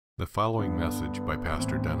The following message by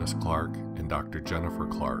Pastor Dennis Clark and Dr. Jennifer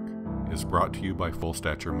Clark is brought to you by Full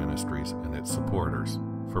Stature Ministries and its supporters.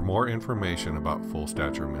 For more information about Full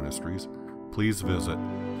Stature Ministries, please visit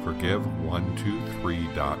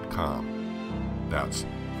forgive123.com. That's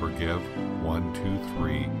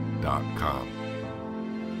forgive123.com.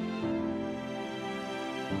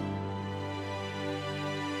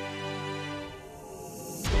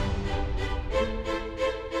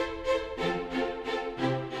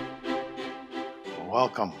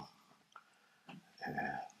 Welcome.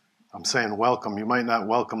 I'm saying welcome. You might not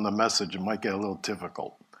welcome the message. It might get a little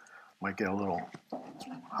difficult. Might get a little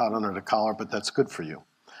hot under the collar, but that's good for you.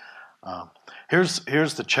 Here's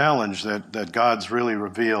the challenge that God's really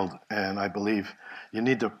revealed, and I believe you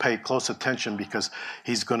need to pay close attention because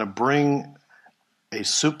He's going to bring a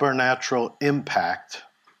supernatural impact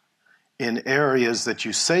in areas that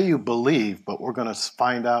you say you believe, but we're going to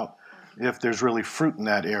find out if there's really fruit in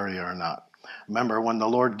that area or not. Remember, when the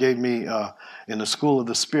Lord gave me in the school of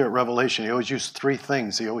the Spirit revelation, He always used three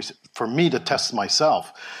things. He always, for me to test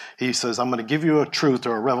myself, He says, I'm going to give you a truth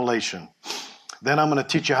or a revelation. Then I'm going to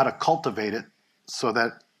teach you how to cultivate it so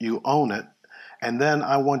that you own it. And then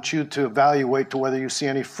I want you to evaluate to whether you see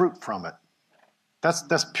any fruit from it.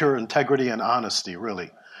 That's pure integrity and honesty, really.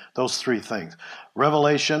 Those three things.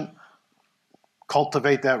 Revelation,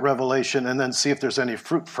 cultivate that revelation, and then see if there's any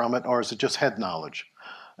fruit from it, or is it just head knowledge?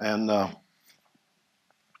 And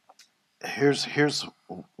here's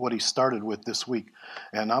what he started with this week,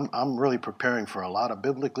 and I'm really preparing for a lot of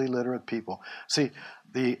biblically literate people. See,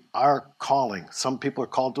 our calling. Some people are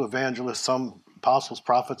called to evangelists, some apostles,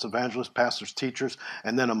 prophets, evangelists, pastors, teachers,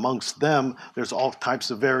 and then amongst them, there's all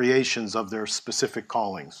types of variations of their specific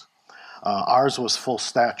callings. Ours was full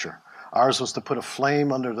stature. Ours was to put a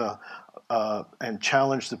flame under the and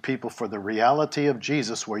challenge the people for the reality of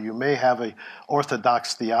Jesus, where you may have a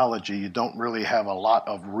orthodox theology, you don't really have a lot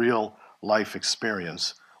of real life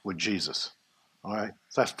experience with Jesus. All right?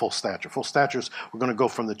 So that's full stature. Full stature is we're going to go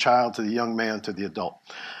from the child to the young man to the adult.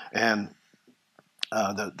 And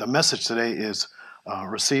the message today is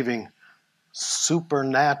receiving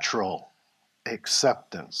supernatural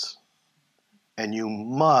acceptance. And you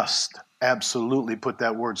must absolutely put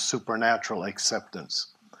that word supernatural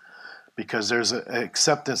acceptance, because there's an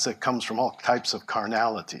acceptance that comes from all types of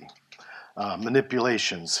carnality,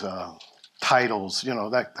 manipulations, titles,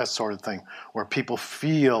 that sort of thing, where people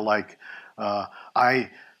feel like I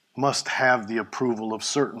must have the approval of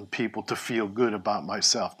certain people to feel good about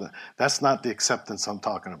myself. That's not the acceptance I'm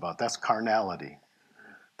talking about. That's carnality.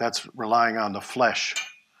 That's relying on the flesh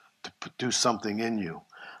to do something in you.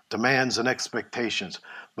 Demands and expectations,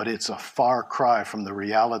 but it's a far cry from the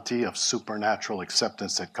reality of supernatural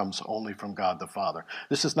acceptance that comes only from God the Father.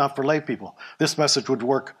 This is not for lay people. This message would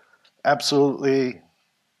work absolutely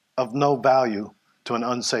of no value to an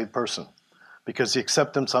unsaved person, because the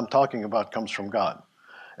acceptance I'm talking about comes from God.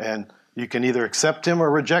 And you can either accept Him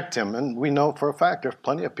or reject Him, and we know for a fact there's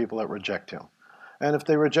plenty of people that reject Him. And if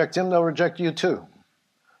they reject Him, they'll reject you too.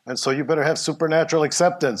 And so you better have supernatural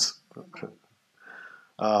acceptance.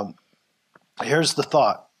 Here's the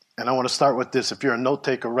thought, and I want to start with this. If you're a note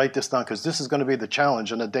taker, write this down, because this is going to be the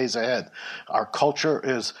challenge in the days ahead. Our culture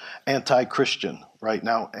is anti-Christian right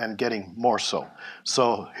now, and getting more so.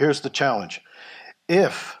 So here's the challenge.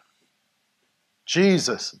 If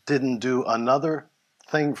Jesus didn't do another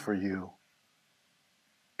thing for you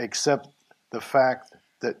except the fact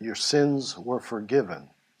that your sins were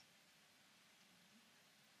forgiven,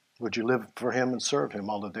 would you live for Him and serve Him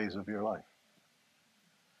all the days of your life?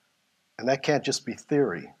 And that can't just be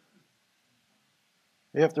theory.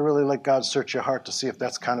 You have to really let God search your heart to see if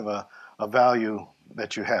that's kind of a value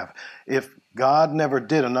that you have. If God never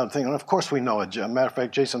did another thing, and of course we know it. As a matter of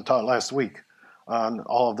fact, Jason taught last week on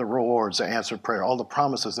all of the rewards, the answered prayer, all the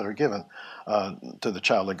promises that are given to the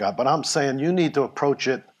child of God. But I'm saying you need to approach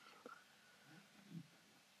it.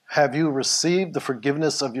 Have you received the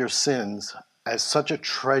forgiveness of your sins as such a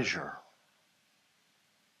treasure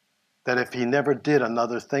that if He never did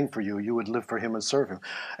another thing for you, you would live for Him and serve Him?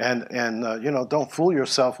 And don't fool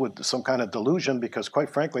yourself with some kind of delusion, because quite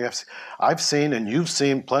frankly, I've seen, and you've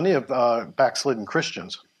seen, plenty of backslidden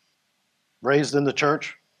Christians raised in the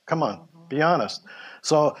church. Come on, be honest.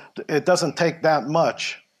 So it doesn't take that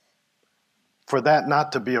much for that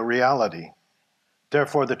not to be a reality.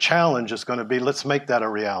 Therefore, the challenge is going to be, let's make that a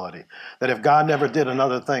reality. That if God never did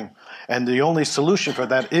another thing, and the only solution for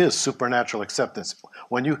that is supernatural acceptance.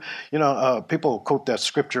 When people quote that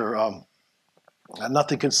scripture,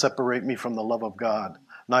 nothing can separate me from the love of God.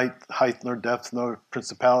 Neither height nor depth, nor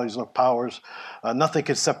principalities nor powers. Nothing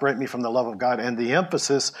can separate me from the love of God. And the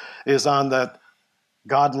emphasis is on that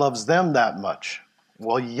God loves them that much.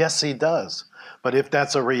 Well, yes, he does. But if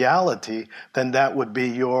that's a reality, then that would be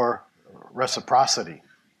your reciprocity.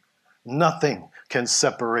 Nothing can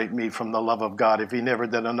separate me from the love of God. If he never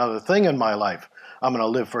did another thing in my life, I'm going to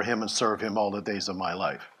live for him and serve him all the days of my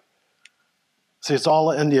life. See, it's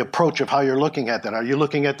all in the approach of how you're looking at that. Are you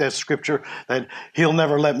looking at that scripture that he'll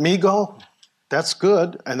never let me go? That's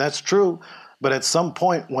good, and that's true. But at some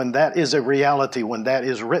point, when that is a reality, when that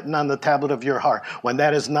is written on the tablet of your heart, when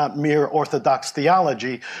that is not mere orthodox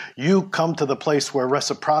theology, you come to the place where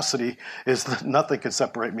reciprocity is that nothing can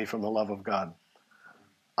separate me from the love of God.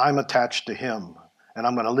 I'm attached to him, and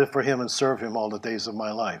I'm going to live for him and serve him all the days of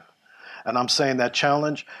my life. And I'm saying that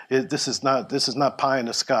challenge, this is not pie in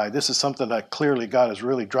the sky. This is something that clearly God has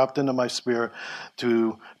really dropped into my spirit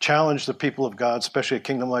to challenge the people of God, especially at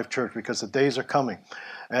Kingdom Life Church, because the days are coming.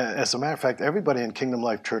 As a matter of fact, everybody in Kingdom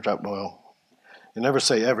Life Church, well, you never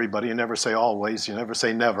say everybody, you never say always, you never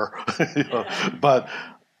say never. You know, but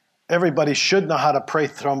everybody should know how to pray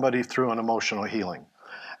somebody through an emotional healing.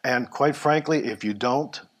 And quite frankly, if you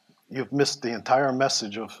don't, you've missed the entire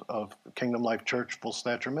message of Kingdom Life Church Full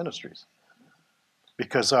Stature Ministries.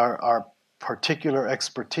 Because our particular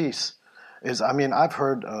expertise is, I mean, I've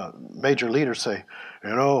heard major leaders say,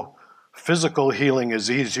 physical healing is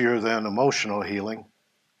easier than emotional healing.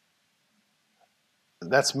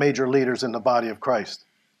 That's major leaders in the body of Christ.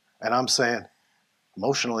 And I'm saying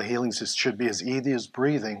emotional healing should be as easy as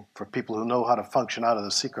breathing for people who know how to function out of the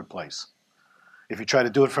secret place. If you try to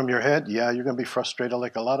do it from your head, yeah, you're going to be frustrated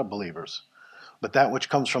like a lot of believers. But that which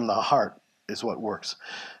comes from the heart is what works.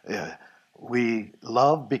 We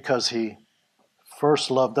love because he first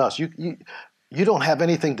loved us. You don't have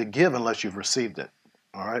anything to give unless you've received it.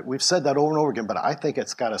 All right? We've said that over and over again, but I think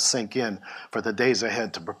it's got to sink in for the days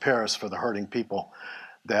ahead to prepare us for the hurting people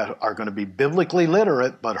that are going to be biblically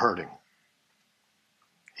literate but hurting.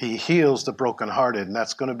 He heals the brokenhearted, and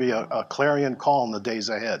that's going to be a clarion call in the days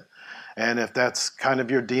ahead. And if that's kind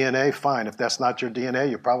of your DNA, fine. If that's not your DNA,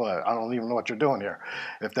 you're probably, I don't even know what you're doing here.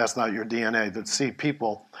 If that's not your DNA, to see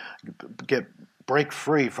people break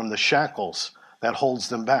free from the shackles that holds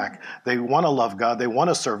them back. They want to love God. They want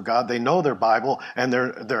to serve God. They know their Bible, and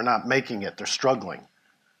they're not making it. They're struggling.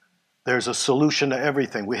 There's a solution to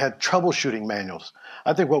everything. We had troubleshooting manuals.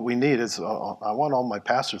 I think what we need is, I want all my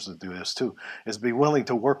pastors to do this too, is be willing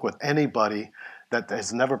to work with anybody that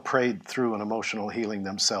has never prayed through an emotional healing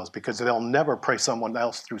themselves, because they'll never pray someone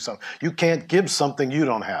else through something. You can't give something you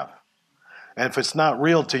don't have. And if it's not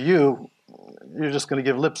real to you, you're just going to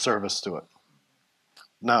give lip service to it.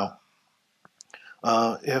 Now,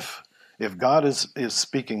 if God is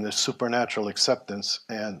speaking this supernatural acceptance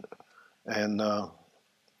and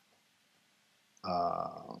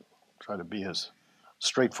try to be as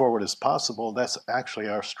straightforward as possible, that's actually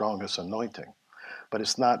our strongest anointing. But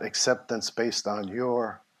it's not acceptance based on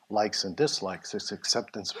your likes and dislikes. It's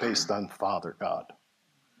acceptance based on Father God.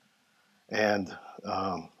 And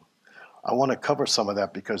I want to cover some of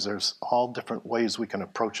that because there's all different ways we can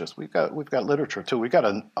approach this. We've got literature too. We've got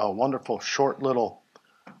a wonderful short little,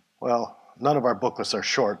 well, none of our booklets are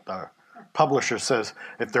short. Our publisher says,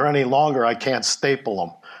 if they're any longer, I can't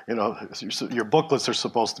staple them. Your booklets are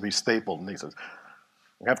supposed to be stapled. And he says,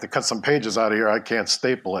 I have to cut some pages out of here. I can't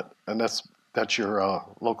staple it. And that's your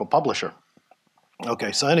local publisher.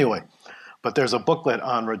 Okay, so anyway, but there's a booklet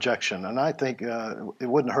on rejection, and I think it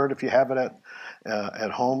wouldn't hurt if you have it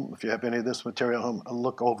at home. If you have any of this material at home,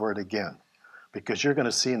 look over it again, because you're going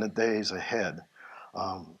to see in the days ahead,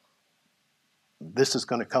 this is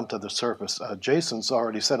going to come to the surface. Jason's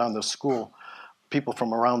already said on the school, people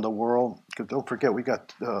from around the world, don't forget we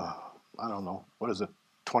got, I don't know, what is it,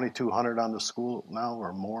 2,200 on the school now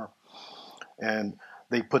or more, and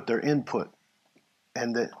they put their input.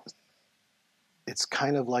 And it's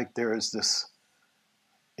kind of like there is this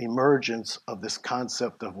emergence of this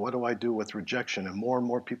concept of what do I do with rejection, and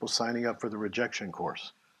more people signing up for the rejection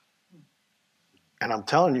course. And I'm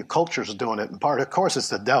telling you, culture's doing it. And of course, it's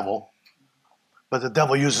the devil, but the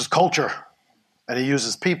devil uses culture, and he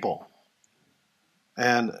uses people.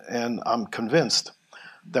 And I'm convinced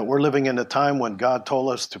that we're living in a time when God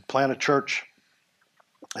told us to plant a church,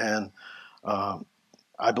 and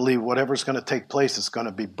I believe whatever's going to take place is going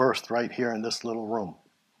to be birthed right here in this little room.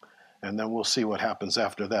 And then we'll see what happens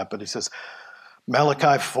after that. But he says,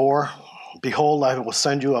 Malachi 4, behold, I will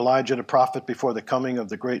send you Elijah the prophet before the coming of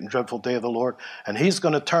the great and dreadful day of the Lord. And he's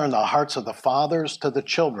going to turn the hearts of the fathers to the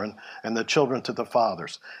children and the children to the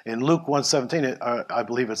fathers. In Luke 1:17, I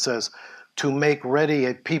believe it says, to make ready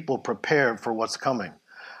a people prepared for what's coming.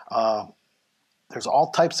 There's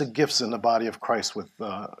all types of gifts in the body of Christ with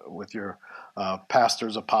your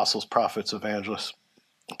pastors, apostles, prophets, evangelists,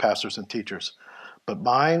 pastors and teachers. But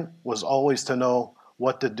mine was always to know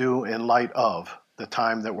what to do in light of the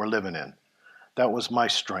time that we're living in. That was my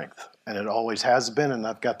strength, and it always has been, and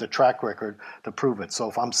I've got the track record to prove it. So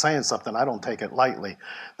if I'm saying something, I don't take it lightly,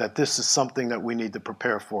 that this is something that we need to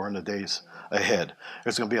prepare for in the days ahead.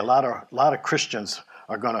 There's going to be a lot of Christians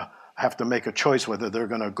are going to have to make a choice whether they're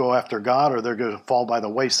going to go after God or they're going to fall by the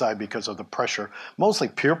wayside because of the pressure, mostly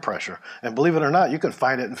peer pressure. And believe it or not, you can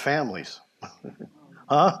find it in families.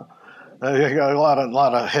 Huh? You got a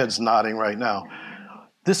lot of heads nodding right now.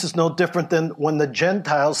 This is no different than when the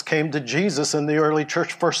Gentiles came to Jesus in the early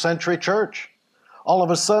church, first century church. All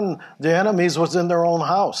of a sudden, the enemies was in their own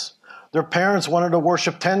house. Their parents wanted to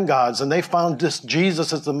worship 10 gods, and they found this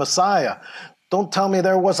Jesus as the Messiah. Don't tell me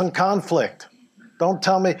there wasn't conflict. Don't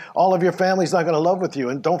tell me all of your family's not going to love with you.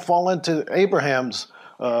 And don't fall into Abraham's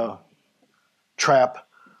trap,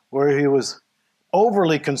 where he was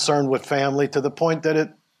overly concerned with family to the point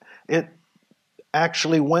that it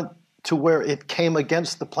actually went to where it came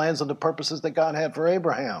against the plans and the purposes that God had for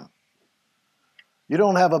Abraham. You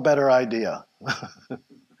don't have a better idea.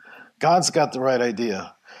 God's got the right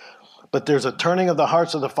idea. But there's a turning of the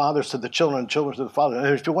hearts of the fathers to the children and children to the fathers. And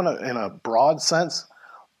if you want to, in a broad sense,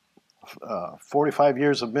 45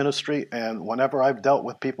 years of ministry, and whenever I've dealt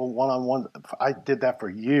with people one-on-one, I did that for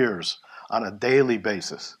years on a daily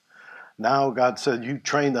basis. Now God said, you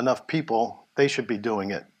trained enough people, they should be doing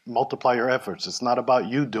it. Multiply your efforts. It's not about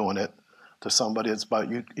you doing it to somebody. It's about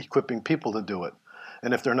you equipping people to do it.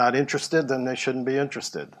 And if they're not interested, then they shouldn't be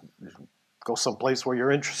interested. Go someplace where you're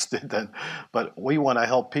interested then. But we want to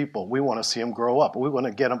help people. We want to see them grow up. We want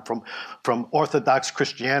to get them from Orthodox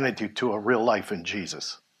Christianity to a real life in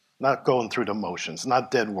Jesus. Not going through the motions, not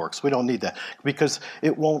dead works. We don't need that because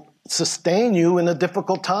it won't sustain you in the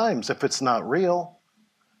difficult times if it's not real.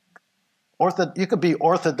 You could be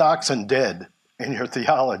orthodox and dead in your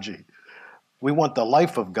theology. We want the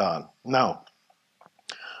life of God. Now,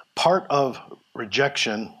 part of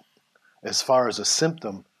rejection, as far as a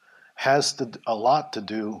symptom, has a lot to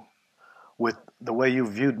do with the way you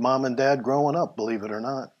viewed mom and dad growing up, believe it or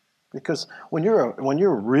not. Because when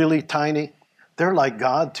you're really tiny, they're like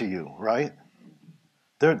God to you, right?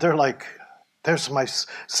 They're like, there's my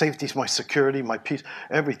safety, my security, my peace,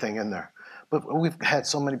 everything in there. But we've had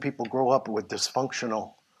so many people grow up with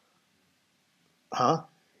dysfunctional. Huh?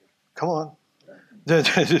 Come on.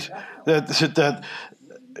 That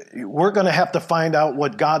we're going to have to find out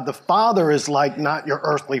what God the Father is like, not your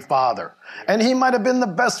earthly father. And he might have been the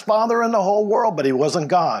best father in the whole world, but he wasn't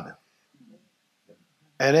God.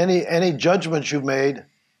 And any judgments you've made,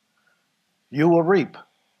 you will reap.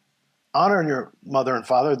 Honor your mother and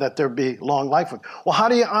father that there be long life with. Well, how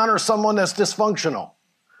do you honor someone that's dysfunctional?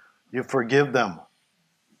 You forgive them.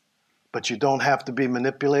 But you don't have to be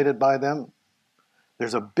manipulated by them.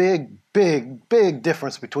 There's a big, big, big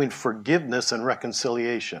difference between forgiveness and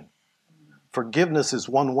reconciliation. Forgiveness is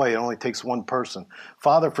one way. It only takes one person.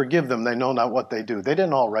 Father, forgive them. They know not what they do. They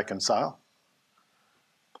didn't all reconcile.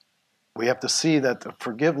 We have to see that the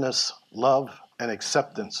forgiveness, love, and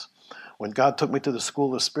acceptance. When God took me to the school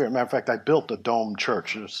of the Spirit, matter of fact, I built a dome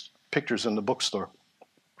church. There's pictures in the bookstore.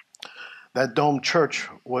 That dome church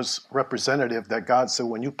was representative that God said,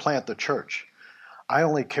 when you plant the church, I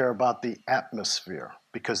only care about the atmosphere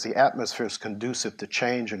because the atmosphere is conducive to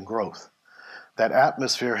change and growth. That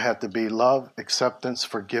atmosphere had to be love, acceptance,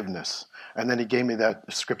 forgiveness. And then he gave me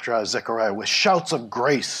that scripture out of Zechariah with shouts of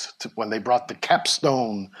grace when they brought the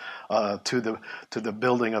capstone to the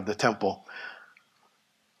building of the temple.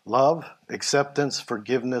 Love, acceptance,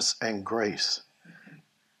 forgiveness, and grace.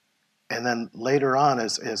 And then later on,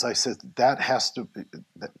 as I said, that has to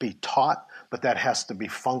be taught, but that has to be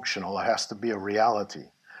functional. It has to be a reality.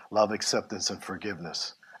 Love, acceptance, and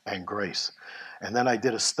forgiveness, and grace. And then I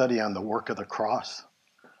did a study on the work of the cross,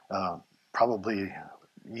 probably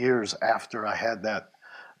years after I had that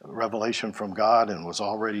revelation from God and was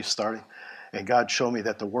already starting. And God showed me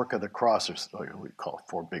that the work of the cross is, we call it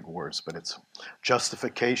 4 big words, but it's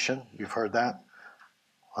justification. You've heard that?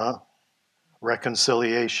 Huh?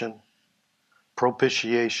 Reconciliation,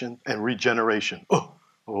 propitiation, and regeneration. Oh,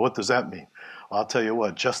 well, what does that mean? Well, I'll tell you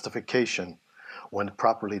what, justification, when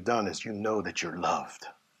properly done, is you know that you're loved.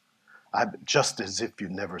 Just as if you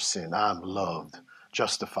never sinned. I'm loved,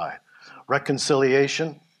 justified.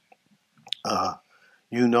 Reconciliation,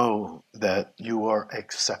 you know that you are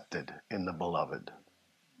accepted in the beloved.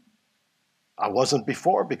 I wasn't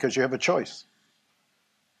before because you have a choice.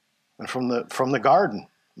 And from the garden,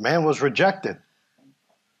 man was rejected.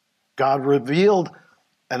 God revealed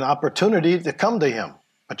an opportunity to come to him,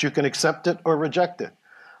 but you can accept it or reject it.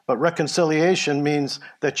 But reconciliation means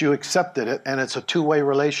that you accepted it, and it's a two-way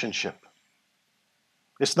relationship.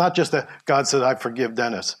 It's not just that God said, I forgive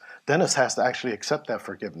Dennis. Dennis has to actually accept that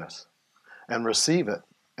forgiveness and receive it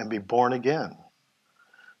and be born again.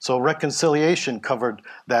 So reconciliation covered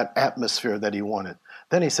that atmosphere that he wanted.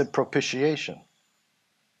 Then he said propitiation.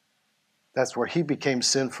 That's where he became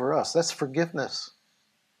sin for us. That's forgiveness.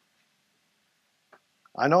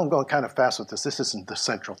 I know I'm going kind of fast with this. This isn't the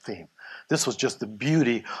central theme. This was just the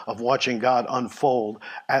beauty of watching God unfold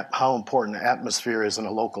at how important the atmosphere is in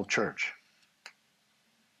a local church.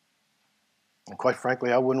 And quite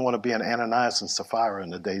frankly, I wouldn't want to be an Ananias and Sapphira in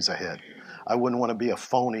the days ahead. I wouldn't want to be a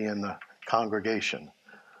phony in the congregation,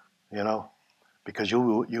 because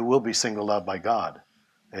you will be singled out by God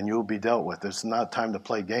and you will be dealt with. It's not time to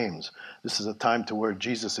play games. This is a time to where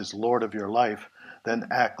Jesus is Lord of your life, then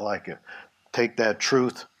act like it. Take that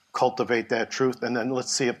truth, cultivate that truth, and then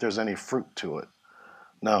let's see if there's any fruit to it.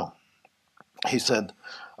 No. He said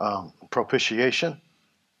propitiation,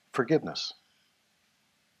 forgiveness.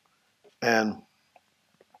 And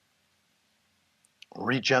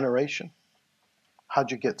regeneration.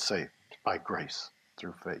 How'd you get saved? By grace,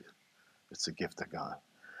 through faith. It's a gift of God.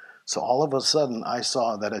 So all of a sudden, I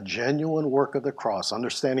saw that a genuine work of the cross,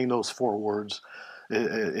 understanding those 4 words,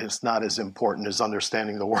 is not as important as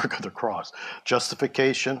understanding the work of the cross.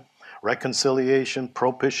 Justification, reconciliation,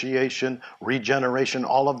 propitiation, regeneration,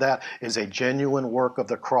 all of that is a genuine work of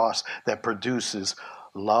the cross that produces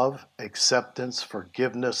love, acceptance,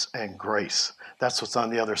 forgiveness, and grace. That's what's on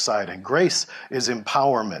the other side. And grace is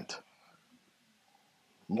empowerment.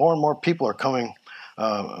 More and more people are coming.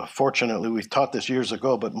 Fortunately, we've taught this years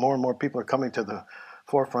ago, but more and more people are coming to the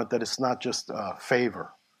forefront that it's not just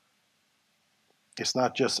favor. It's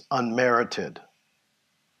not just unmerited.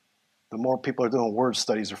 The more people are doing word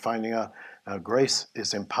studies, they're finding out grace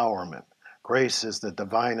is empowerment. Grace is the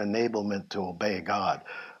divine enablement to obey God.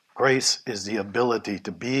 Grace is the ability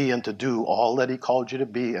to be and to do all that he called you to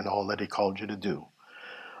be and all that he called you to do.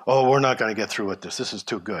 Oh, we're not going to get through with this. This is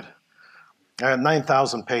too good.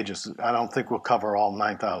 9,000 pages. I don't think we'll cover all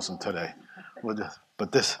 9,000 today.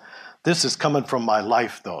 But this is coming from my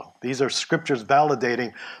life, though. These are scriptures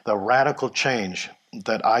validating the radical change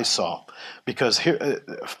that I saw. Because here,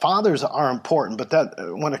 fathers are important, but that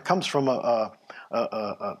when it comes from a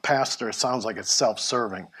pastor, it sounds like it's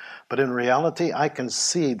self-serving. But in reality, I can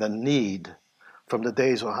see the need from the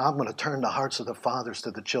days when I'm going to turn the hearts of the fathers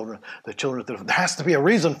to the children to the... There has to be a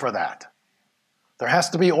reason for that. There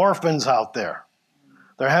has to be orphans out there.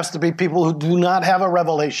 There has to be people who do not have a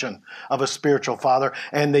revelation of a spiritual father,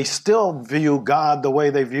 and they still view God the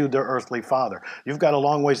way they viewed their earthly father. You've got a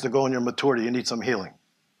long ways to go in your maturity. You need some healing.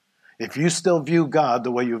 If you still view God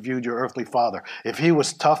the way you viewed your earthly father, if he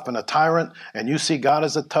was tough and a tyrant, and you see God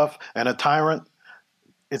as a tough and a tyrant,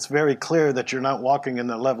 it's very clear that you're not walking in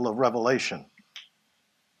the level of revelation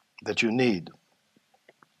that you need.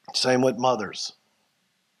 Same with mothers.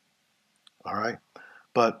 All right?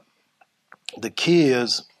 But the key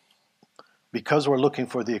is, because we're looking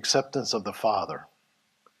for the acceptance of the Father,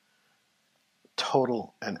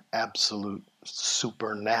 total and absolute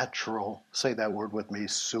supernatural, say that word with me,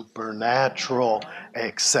 supernatural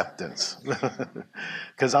acceptance.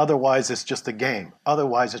 Because otherwise it's just a game.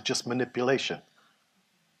 Otherwise it's just manipulation.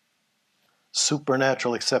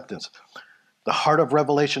 Supernatural acceptance. The heart of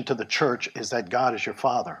revelation to the church is that God is your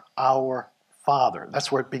Father, our Father.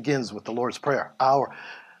 That's where it begins with the Lord's Prayer.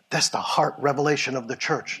 That's the heart revelation of the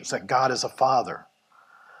church, is that God is a Father.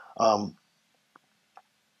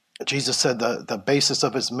 Jesus said the basis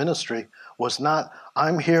of his ministry was not,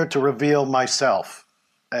 I'm here to reveal myself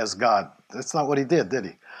as God. That's not what he did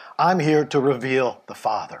he? I'm here to reveal the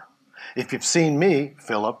Father. If you've seen me,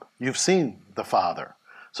 Philip, you've seen the Father.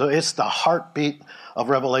 So it's the heartbeat of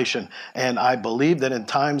revelation. And I believe that in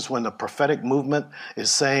times when the prophetic movement is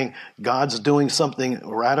saying God's doing something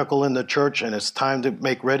radical in the church and it's time to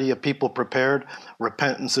make ready a people prepared,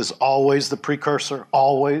 repentance is always the precursor,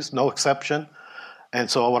 always, no exception. And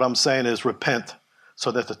so what I'm saying is repent so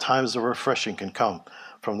that the times of refreshing can come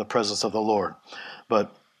from the presence of the Lord.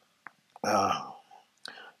 But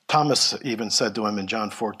Thomas even said to him in John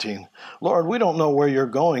 14, Lord, we don't know where you're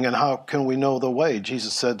going, and how can we know the way?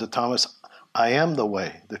 Jesus said to Thomas, I am the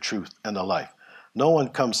way, the truth, and the life. No one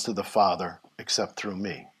comes to the Father except through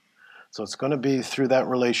me. So it's going to be through that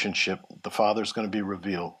relationship, the Father's going to be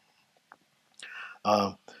revealed.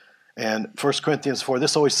 And 1 Corinthians 4,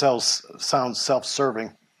 this always sounds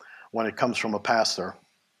self-serving when it comes from a pastor.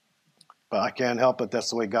 But I can't help it. That's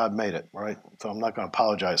the way God made it, right? So I'm not going to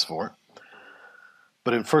apologize for it.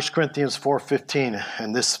 But in 1 Corinthians 4:15,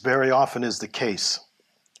 and this very often is the case,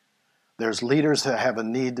 There's leaders that have a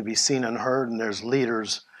need to be seen and heard, and there's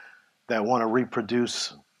leaders that want to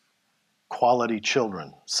reproduce quality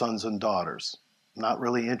children, sons and daughters. Not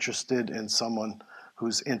really interested in someone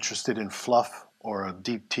who's interested in fluff or a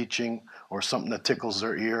deep teaching or something that tickles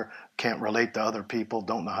their ear, can't relate to other people,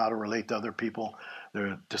 don't know how to relate to other people.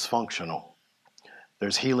 They're dysfunctional.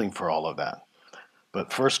 There's healing for all of that.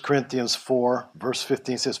 But 1 Corinthians 4, verse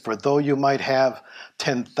 15 says, for though you might have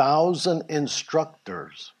 10,000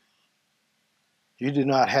 instructors, you do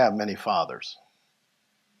not have many fathers.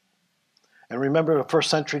 And remember the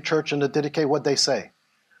first century church in the Didache, what'd they say?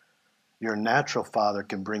 Your natural father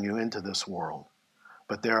can bring you into this world,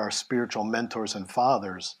 but there are spiritual mentors and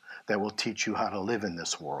fathers that will teach you how to live in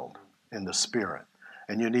this world, in the spirit.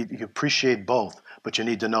 And you appreciate both, but you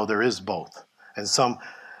need to know there is both. And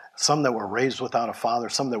some that were raised without a father,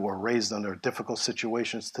 some that were raised under difficult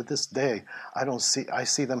situations, to this day, I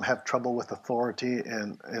see them have trouble with authority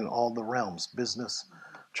in all the realms, business,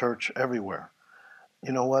 church, everywhere.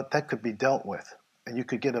 You know what? That could be dealt with. And you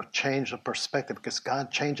could get a change of perspective because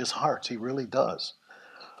God changes hearts. He really does.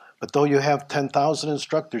 But though you have 10,000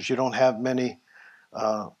 instructors, you don't have many.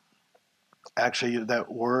 Actually,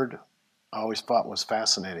 that word I always thought was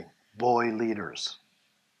fascinating. Boy leaders.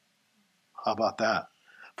 How about that?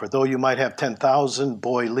 For though you might have 10,000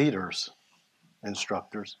 boy leaders,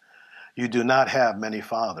 instructors, you do not have many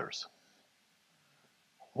fathers.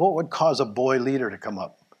 What would cause a boy leader to come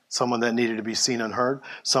up? Someone that needed to be seen and heard,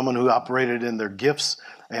 someone who operated in their gifts,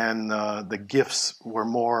 and the gifts were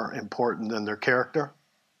more important than their character.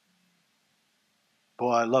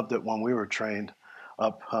 Boy, I loved it when we were trained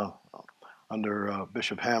up under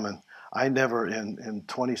Bishop Hammond. I never, in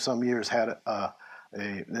 20-some years, had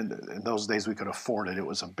in those days we could afford it. It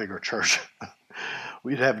was a bigger church.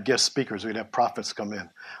 We'd have guest speakers. We'd have prophets come in.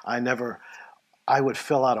 I would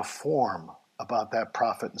fill out a form about that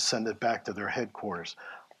prophet and send it back to their headquarters.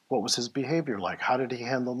 What was his behavior like? How did he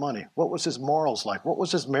handle money? What was his morals like? What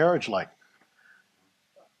was his marriage like?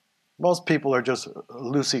 Most people are just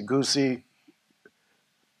loosey-goosey.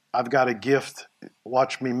 I've got a gift.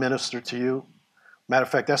 Watch me minister to you. Matter of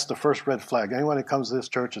fact, that's the first red flag. Anyone that comes to this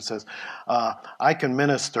church and says, I can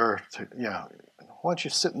minister to, why don't you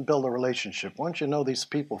sit and build a relationship? Why don't you know these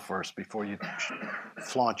people first before you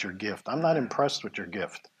flaunt your gift? I'm not impressed with your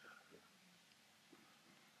gift.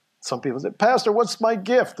 Some people say, Pastor, what's my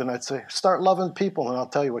gift? And I'd say, start loving people and I'll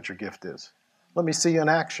tell you what your gift is. Let me see you in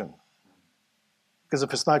action. Because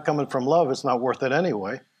if it's not coming from love, it's not worth it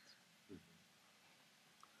anyway.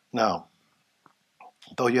 Now,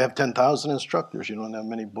 though you have 10,000 instructors, you don't have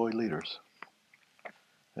many boy leaders.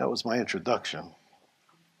 That was my introduction.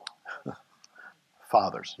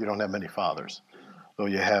 Fathers. You don't have many fathers. Though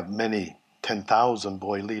you have many 10,000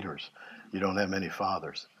 boy leaders, you don't have many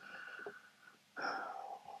fathers.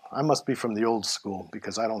 I must be from the old school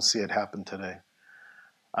because I don't see it happen today.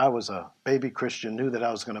 I was a baby Christian, knew that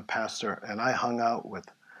I was going to pastor, and I hung out with,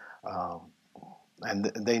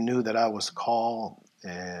 and they knew that I was called,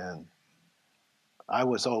 and I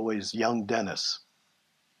was always young Dennis.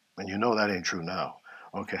 And you know that ain't true now.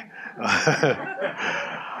 Okay.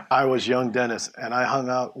 I was young Dennis, and I hung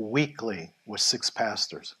out weekly with 6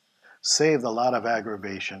 pastors, saved a lot of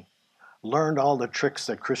aggravation, learned all the tricks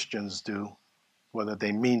that Christians do, whether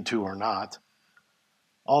they mean to or not,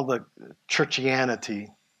 all the churchianity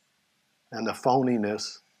and the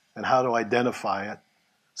phoniness and how to identify it,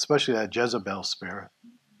 especially that Jezebel spirit,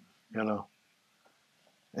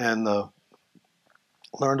 and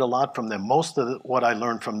learned a lot from them. Most of what I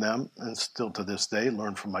learned from them, and still to this day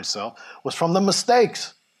learn from myself, was from the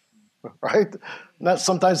mistakes, right? Not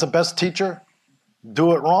sometimes the best teacher,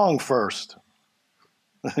 do it wrong first.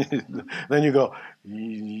 Then you go,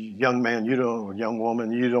 young man, young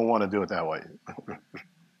woman, you don't want to do it that way.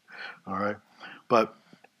 All right? But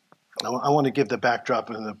I want to give the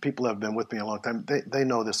backdrop, and the people that have been with me a long time, they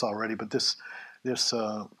know this already, but this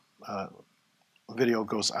video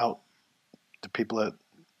goes out to people that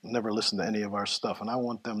never listen to any of our stuff, and I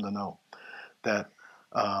want them to know that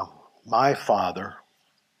my father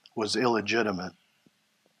was illegitimate,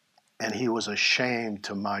 and he was ashamed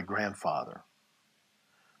to my grandfather.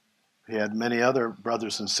 He had many other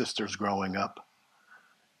brothers and sisters growing up,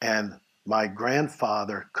 and my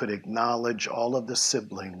grandfather could acknowledge all of the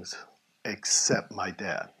siblings except my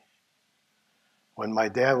dad. When my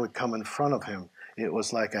dad would come in front of him, it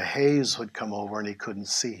was like a haze would come over and he couldn't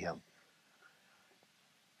see him.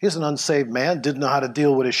 He's an unsaved man, didn't know how to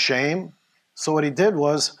deal with his shame. So what he did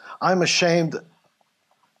was, I'm ashamed.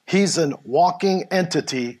 He's a walking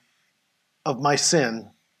entity of my sin.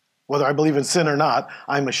 Whether I believe in sin or not,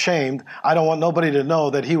 I'm ashamed. I don't want nobody to know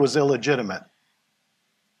that he was illegitimate.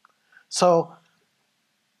 So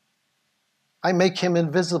I make him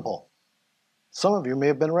invisible. Some of you may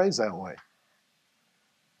have been raised that way.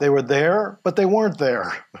 They were there, but they weren't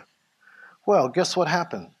there. Well, guess what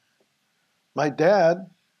happened? My dad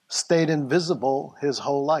stayed invisible his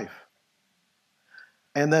whole life.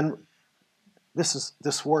 And then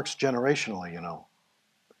this works generationally, you know.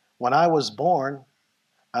 When I was born,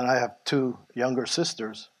 and I have two younger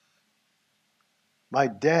sisters, my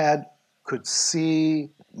dad could see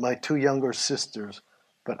my two younger sisters,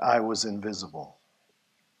 but I was invisible.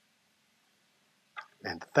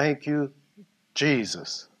 And thank you,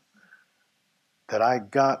 Jesus, that I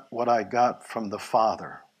got what I got from the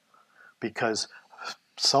Father, because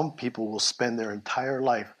some people will spend their entire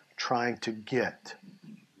life trying to get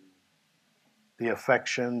the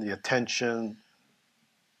affection, the attention,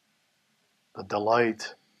 the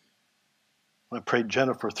delight. I prayed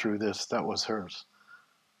Jennifer through this, that was hers.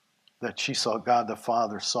 That she saw God the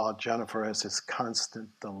Father, saw Jennifer as his constant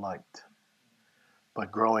delight.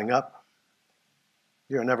 But growing up,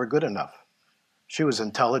 you're never good enough. She was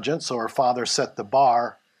intelligent, so her father set the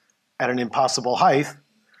bar at an impossible height,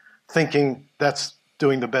 thinking that's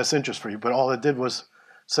doing the best interest for you. But all it did was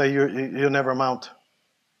say you'll never amount.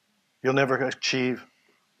 You'll never achieve.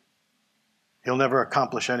 You'll never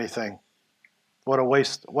accomplish anything. What a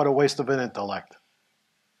waste of an intellect.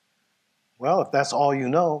 Well, if that's all you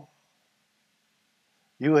know,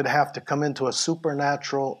 you would have to come into a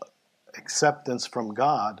supernatural acceptance from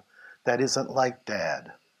God that isn't like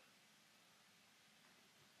Dad.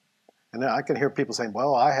 And I can hear people saying,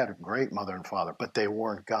 well, I had a great mother and father, but they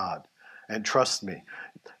weren't God. And trust me,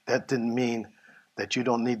 that didn't mean that you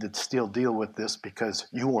don't need to still deal with this because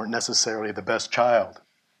you weren't necessarily the best child.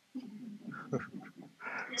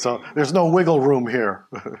 So there's no wiggle room here.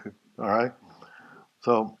 All right?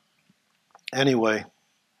 So anyway,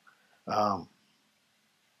 all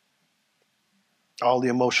the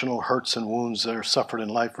emotional hurts and wounds that are suffered in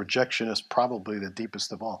life, rejection is probably the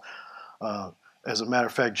deepest of all. As a matter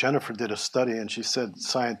of fact, Jennifer did a study and she said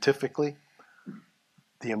scientifically,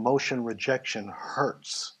 the emotion rejection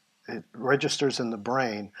hurts. It registers in the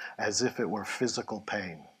brain as if it were physical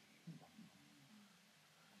pain.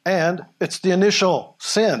 And it's the initial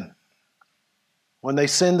sin. When they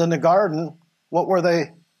sinned in the garden, what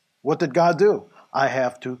did God do? I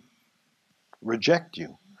have to reject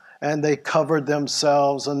you. And they covered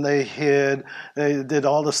themselves and they hid. They did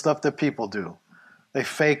all the stuff that people do. They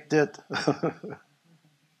faked it,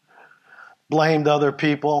 blamed other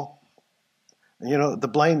people. You know, the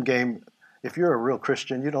blame game, if you're a real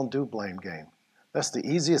Christian, you don't do blame game. That's the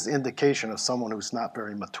easiest indication of someone who's not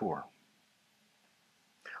very mature.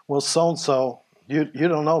 Well, so-and-so, you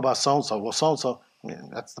don't know about so-and-so. Well, so-and-so,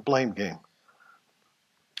 that's the blame game.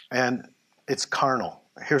 And it's carnal.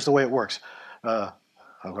 Here's the way it works. I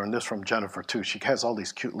learned this from Jennifer, too. She has all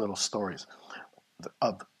these cute little stories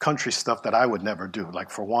of country stuff that I would never do.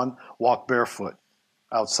 Like, for one, walk barefoot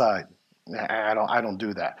outside. I don't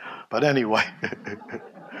do that. But anyway,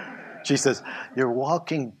 she says, you're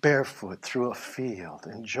walking barefoot through a field,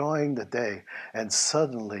 enjoying the day, and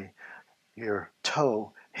suddenly your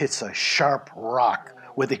toe hits a sharp rock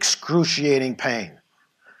with excruciating pain.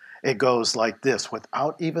 It goes like this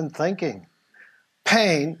without even thinking.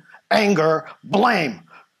 Pain, anger, blame.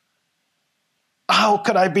 How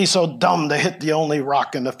could I be so dumb to hit the only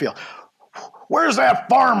rock in the field? Where's that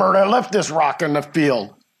farmer that left this rock in the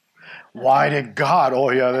field? Why did God,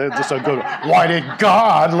 oh yeah, that's a good one. Why did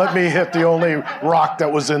God let me hit the only rock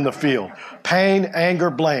that was in the field? Pain, anger,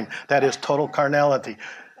 blame. That is total carnality.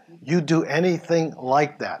 You do anything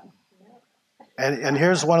like that. And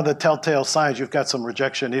here's one of the telltale signs you've got some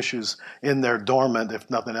rejection issues in there dormant, if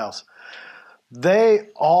nothing else. They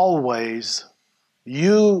always,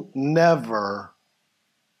 you never,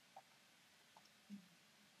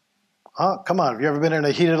 come on, have you ever been in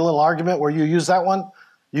a heated little argument where you use that one?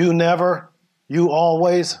 You never, you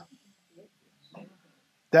always.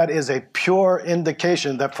 That is a pure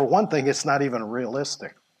indication that, for one thing, it's not even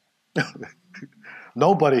realistic.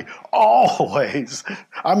 Nobody always.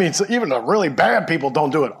 I mean, so even the really bad people don't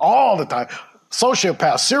do it all the time.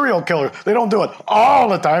 Sociopaths, serial killers, they don't do it all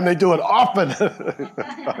the time. They do it often.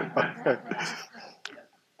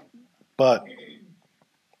 But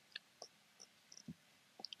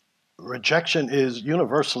rejection is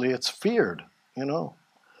universally, it's feared, you know,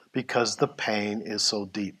 because the pain is so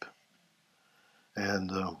deep. And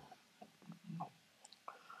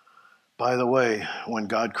by the way, when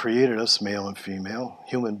God created us, male and female,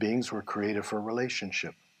 human beings were created for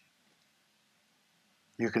relationship.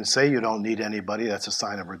 You can say you don't need anybody. That's a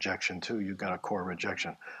sign of rejection, too. You've got a core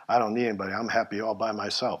rejection. I don't need anybody. I'm happy all by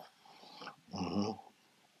myself. Mm-hmm.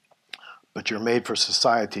 But you're made for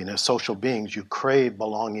society, and as social beings, you crave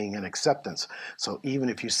belonging and acceptance. So even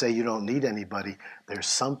if you say you don't need anybody, there's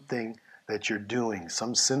something that you're doing,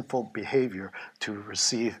 some sinful behavior to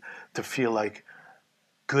feel like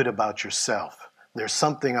good about yourself. There's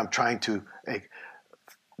something I'm trying to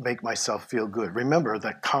make myself feel good. Remember,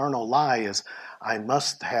 that carnal lie is I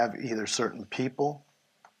must have either certain people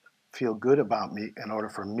feel good about me in order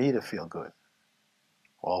for me to feel good.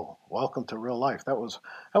 Well, welcome to real life. That was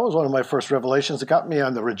one of my first revelations that got me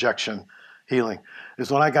on the rejection healing.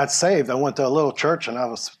 Is when I got saved. I went to a little church and I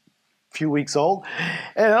was a few weeks old,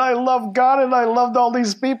 and I loved God and I loved all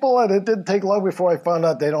these people, and it didn't take long before I found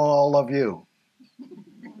out they don't all love you.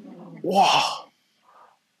 Wow,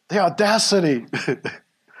 the audacity!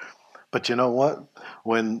 But you know what?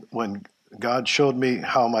 When God showed me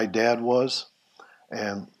how my dad was,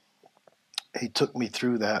 and he took me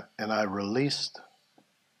through that, and I released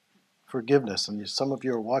forgiveness. And some of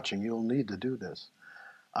you are watching, you'll need to do this.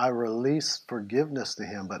 I released forgiveness to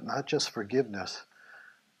him, but not just forgiveness.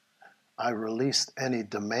 I released any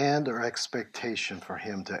demand or expectation for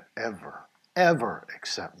him to ever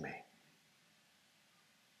accept me.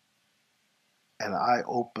 And I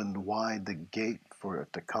opened wide the gate for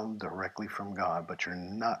it to come directly from God. But you're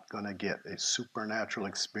not going to get a supernatural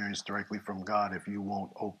experience directly from God if you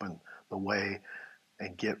won't open the way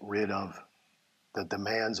and get rid of the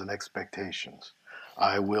demands and expectations.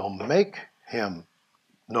 I will make him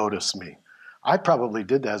notice me. I probably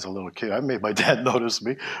did that as a little kid. I made my dad notice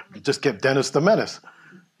me. Just kept Dennis the Menace.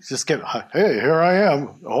 Just kept, hey, here I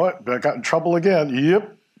am. Oh, I got in trouble again.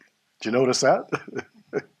 Yep. Did you notice that?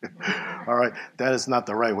 All right. That is not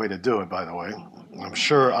the right way to do it, by the way. I'm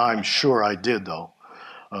sure I did, though.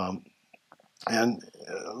 And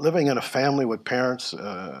living in a family with parents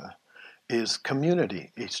is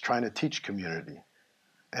community. It's trying to teach community.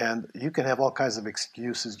 And you can have all kinds of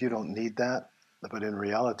excuses. You don't need that. But in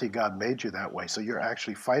reality, God made you that way. So you're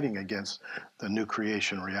actually fighting against the new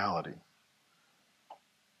creation reality.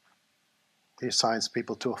 He assigns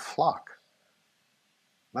people to a flock,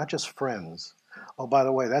 not just friends. Oh, by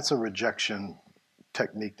the way, that's a rejection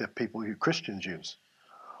technique that Christians use.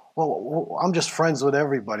 Well, I'm just friends with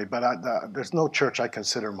everybody, but there's no church I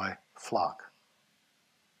consider my flock.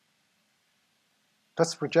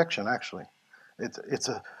 That's rejection, actually. It's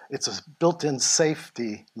a built-in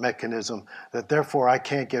safety mechanism that therefore I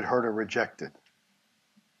can't get hurt or rejected.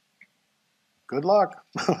 Good luck.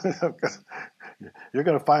 You're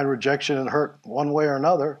going to find rejection and hurt one way or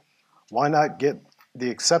another. Why not get the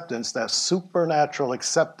acceptance, that supernatural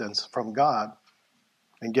acceptance from God,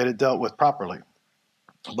 and get it dealt with properly?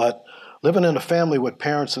 But living in a family with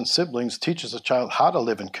parents and siblings teaches a child how to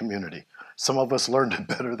live in community. Some of us learned it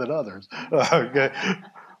better than others. Okay,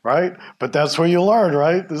 right? But that's where you learn,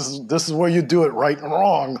 right? This is where you do it right and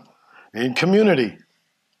wrong, in community.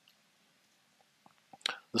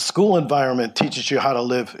 The school environment teaches you how to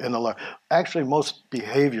live in a... Actually, most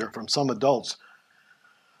behavior from some adults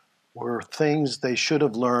were things they should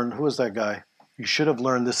have learned. Who was that guy? You should have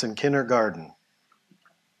learned this in kindergarten.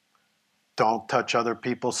 Don't touch other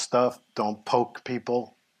people's stuff. Don't poke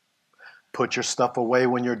people. Put your stuff away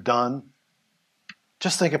when you're done.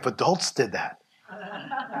 Just think if adults did that.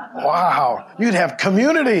 Wow, you'd have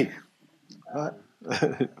community.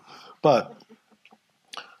 But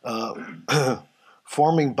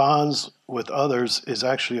forming bonds with others is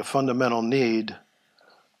actually a fundamental need,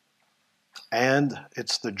 and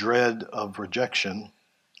it's the dread of rejection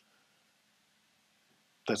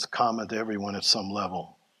that's common to everyone at some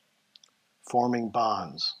level. Forming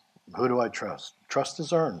bonds. Who do I trust? Trust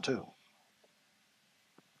is earned, too.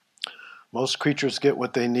 Most creatures get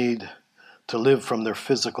what they need to live from their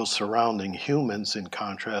physical surrounding. Humans, in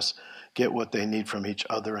contrast, get what they need from each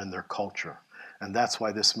other and their culture. And that's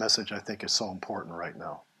why this message, I think, is so important right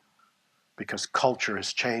now. Because culture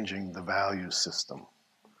is changing the value system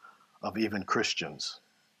of even Christians.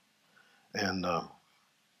 And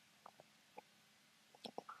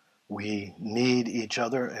we need each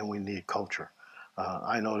other and we need culture.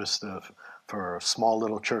 I noticed for a small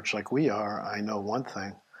little church like we are, I know one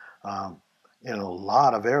thing. In a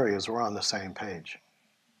lot of areas, we're on the same page,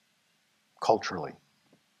 culturally.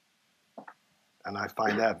 And I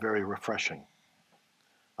find that very refreshing.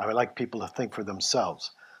 I would like people to think for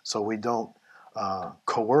themselves, so we don't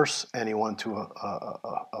coerce anyone to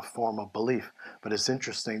a form of belief. But it's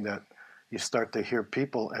interesting that you start to hear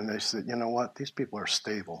people and they say, you know what, these people are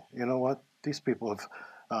stable. You know what, these people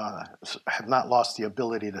have not lost the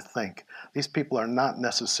ability to think. These people are not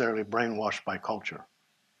necessarily brainwashed by culture.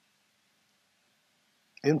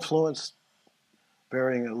 Influenced,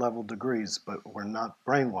 varying at level degrees, but we're not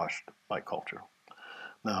brainwashed by culture.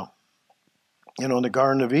 Now, You know, in the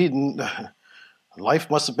Garden of Eden, life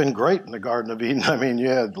must have been great in the Garden of Eden. I mean, you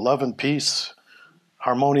had love and peace,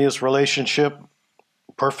 harmonious relationship,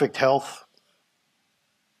 perfect health,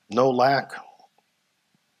 no lack,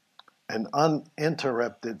 an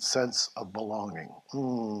uninterrupted sense of belonging.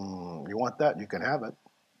 You want that? You can have it.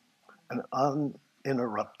 An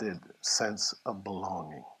uninterrupted sense of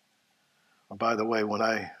belonging. By the way, when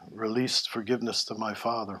I released forgiveness to my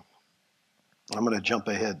father, I'm going to jump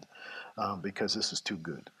ahead because this is too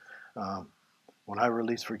good. When I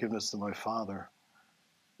released forgiveness to my father,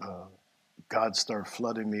 God started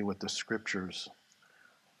flooding me with the scriptures.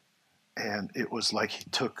 And it was like he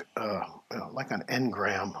took, like an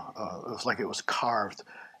engram. It was like it was carved.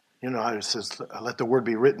 You know how it says, let the word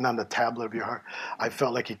be written on the tablet of your heart. I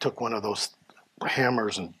felt like he took one of those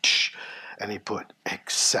hammers and he put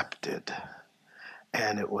accepted.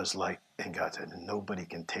 And it was like, and God said, nobody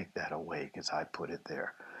can take that away because I put it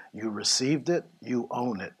there. You received it, you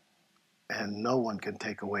own it, and no one can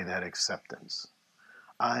take away that acceptance.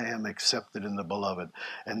 I am accepted in the beloved.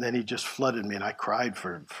 And then he just flooded me, and I cried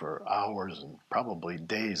for hours and probably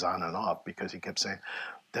days on and off because he kept saying,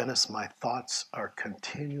 Dennis, my thoughts are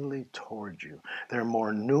continually toward you. They're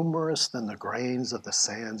more numerous than the grains of the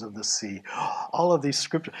sands of the sea. All of these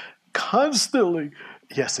scriptures, constantly.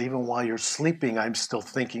 Yes, even while you're sleeping, I'm still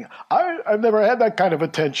thinking. I've never had that kind of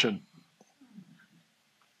attention.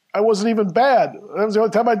 I wasn't even bad. That was the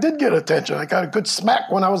only time I did get attention. I got a good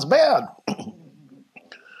smack when I was bad.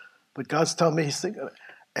 But God's telling me, he's thinking,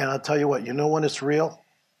 and I'll tell you what, you know when it's real?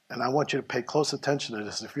 And I want you to pay close attention to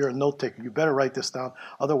this. If you're a note taker, you better write this down.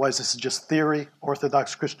 Otherwise, this is just theory,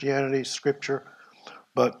 Orthodox Christianity, scripture.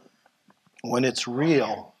 But when it's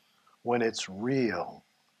real,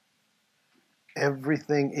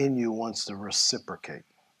 everything in you wants to reciprocate.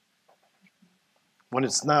 When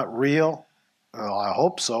it's not real, well, I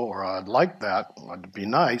hope so, or I'd like that, it'd be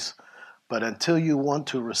nice. But until you want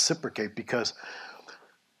to reciprocate, because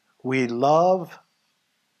we love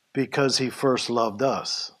because he first loved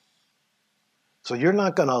us. So you're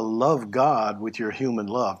not going to love God with your human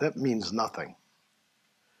love. That means nothing.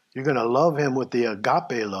 You're going to love him with the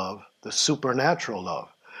agape love, the supernatural love.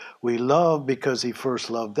 We love because he first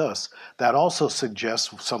loved us. That also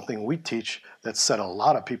suggests something we teach that set a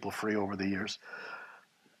lot of people free over the years.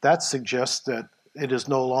 That suggests that it is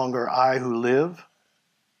no longer I who live,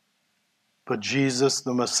 but Jesus,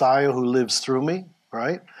 the Messiah, who lives through me,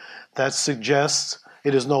 right? That suggests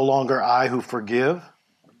it is no longer I who forgive,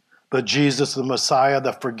 but Jesus, the Messiah,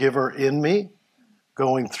 the forgiver in me,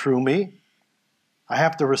 going through me. I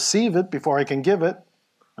have to receive it before I can give it,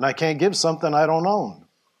 and I can't give something I don't own.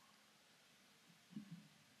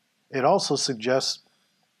 It also suggests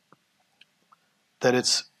that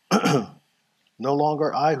it's no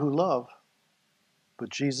longer I who love, but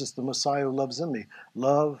Jesus, the Messiah, who loves in me.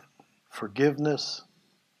 Love, forgiveness,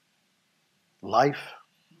 life.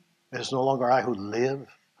 It's no longer I who live.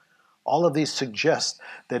 All of these suggest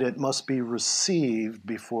that it must be received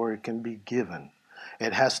before it can be given.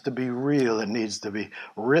 It has to be real. It needs to be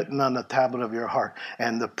written on the tablet of your heart.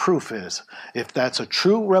 And the proof is, if that's a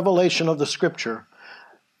true revelation of the scripture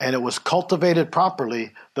and it was cultivated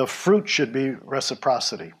properly, the fruit should be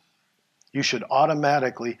reciprocity. You should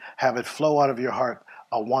automatically have it flow out of your heart,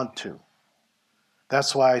 a want to.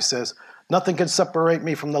 That's why it says, nothing can separate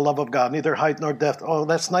me from the love of God, neither height nor depth. Oh,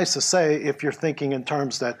 that's nice to say if you're thinking in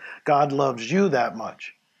terms that God loves you that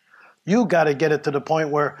much. You got to get it to the point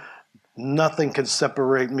where nothing can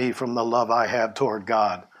separate me from the love I have toward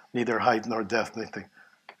God, neither height nor depth, anything.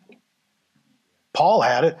 Paul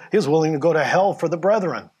had it. He was willing to go to hell for the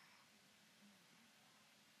brethren.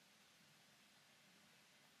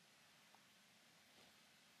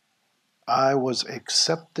 I was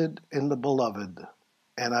accepted in the beloved,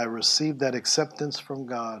 and I received that acceptance from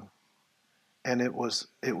God. And it was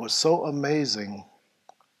so amazing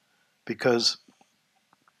because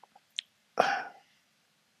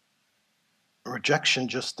rejection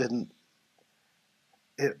just didn't,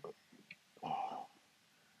 in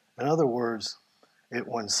other words,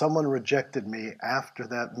 when someone rejected me after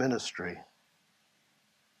that ministry,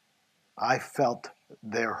 I felt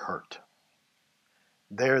their hurt.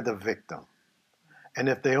 They're the victim. And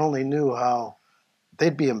if they only knew how,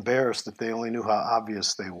 they'd be embarrassed if they only knew how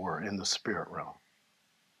obvious they were in the spirit realm.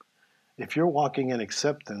 If you're walking in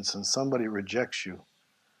acceptance and somebody rejects you,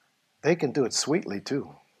 they can do it sweetly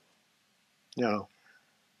too. You know,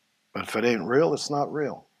 but if it ain't real, it's not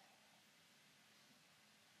real.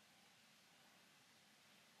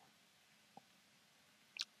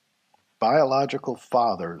 Biological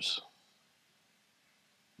fathers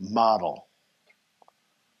model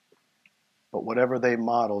But whatever they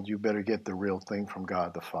modeled, you better get the real thing from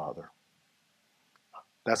God the Father.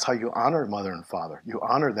 That's how you honor mother and father. You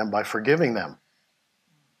honor them by forgiving them.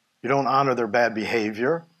 You don't honor their bad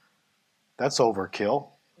behavior. That's overkill.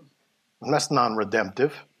 And that's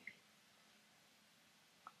non-redemptive.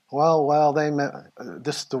 Well, they meant,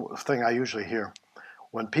 this is the thing I usually hear.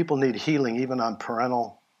 When people need healing, even on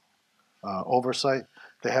parental oversight,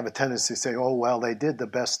 they have a tendency to say, oh, well, they did the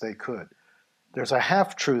best they could. There's a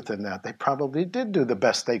half-truth in that. They probably did do the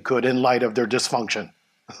best they could in light of their dysfunction.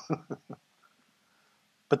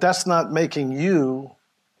 But that's not making you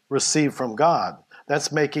receive from God.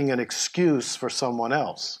 That's making an excuse for someone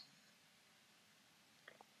else.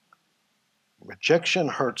 Rejection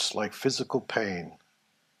hurts like physical pain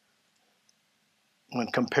when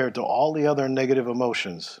compared to all the other negative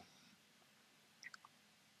emotions.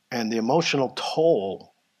 And the emotional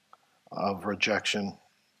toll of rejection,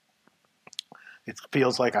 it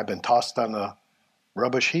feels like I've been tossed on a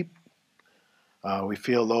rubbish heap. We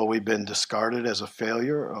feel though we've been discarded as a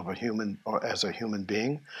failure of a human or as a human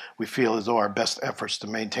being. We feel as though our best efforts to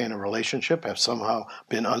maintain a relationship have somehow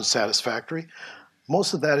been unsatisfactory.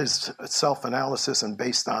 Most of that is self-analysis and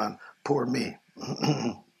based on poor me.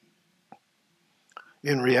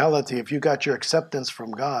 In reality, if you got your acceptance from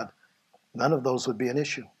God, none of those would be an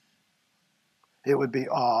issue. It would be,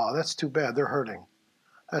 oh, that's too bad, they're hurting.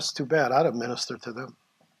 That's too bad, I'd have ministered to them.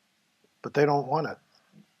 But they don't want it.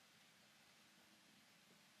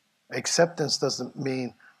 Acceptance doesn't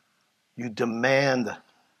mean you demand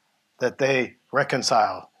that they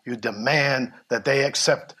reconcile. You demand that they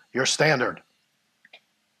accept your standard.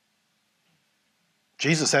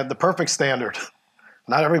 Jesus had the perfect standard.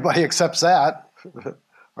 Not everybody accepts that,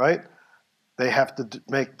 right? They have to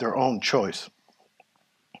make their own choice.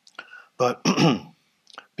 But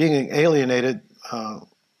being alienated,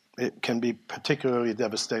 it can be particularly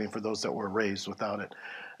devastating for those that were raised without it.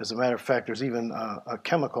 As a matter of fact, there's even a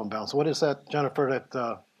chemical imbalance. What is that, Jennifer,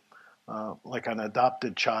 that like an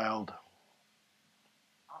adopted child?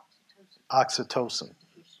 Oxytocin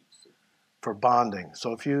for bonding.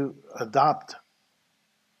 So if you adopt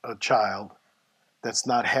a child that's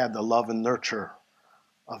not had the love and nurture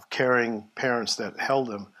of caring parents that held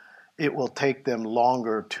them, it will take them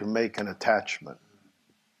longer to make an attachment.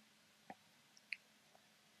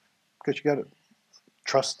 Because you got to,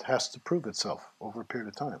 trust has to prove itself over a period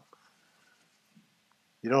of time.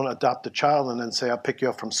 You don't adopt a child and then say, I'll pick you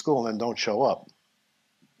up from school, and then don't show up.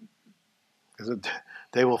 Because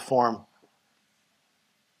they will form,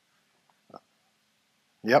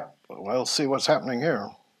 yep, well, see what's happening here.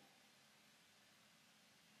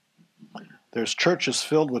 There's churches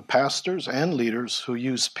filled with pastors and leaders who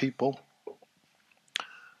use people,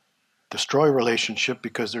 destroy relationship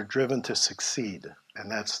because they're driven to succeed.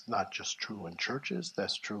 And that's not just true in churches,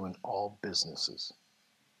 that's true in all businesses.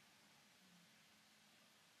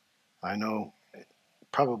 I know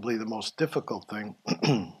probably the most difficult thing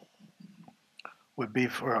would be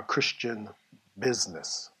for a Christian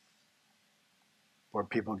business where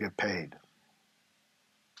people get paid.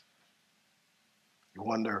 You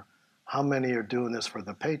wonder how many are doing this for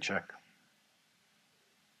the paycheck,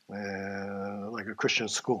 like a Christian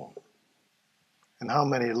school, and how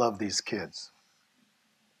many love these kids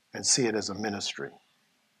and see it as a ministry.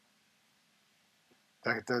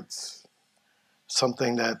 That's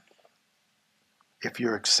something that if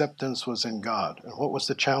your acceptance was in God, and what was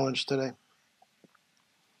the challenge today?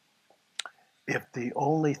 If the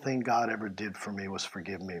only thing God ever did for me was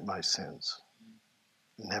forgive me my sins,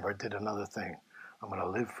 never did another thing, I'm going to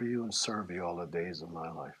live for you and serve you all the days of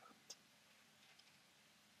my life.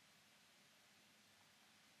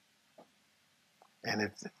 And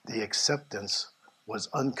if the acceptance was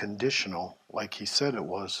unconditional, like he said it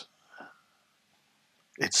was,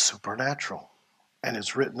 it's supernatural. And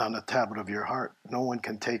it's written on the tablet of your heart. No one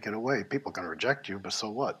can take it away. People can reject you, but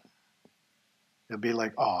so what? It'll be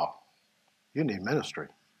like, oh, you need ministry.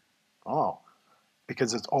 Oh,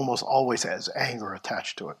 because it's almost always has anger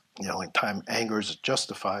attached to it. The only time anger is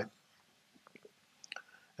justified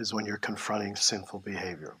is when you're confronting sinful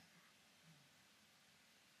behavior.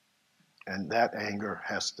 And that anger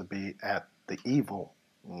has to be at the evil,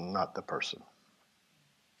 not the person.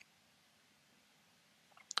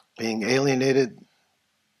 Being alienated,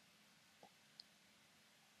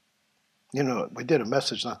 you know, we did a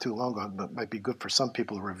message not too long ago, but it might be good for some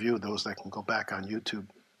people to review those that can go back on YouTube.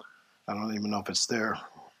 I don't even know if it's there.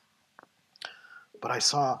 But I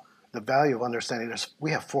saw the value of understanding this.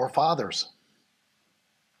 We have four fathers.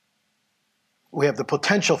 We have the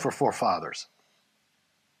potential for four fathers.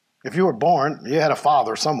 If you were born, you had a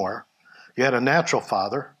father somewhere. You had a natural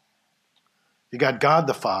father. You got God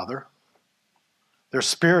the Father. They're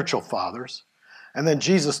spiritual fathers. And then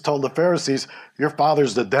Jesus told the Pharisees, your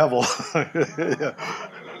father's the devil.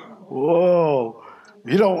 Whoa.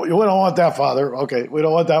 We don't want that, Father. Okay, we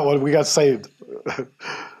don't want that one. We got saved.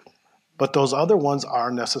 But those other ones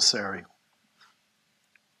are necessary.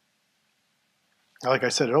 Like I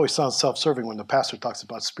said, it always sounds self-serving when the pastor talks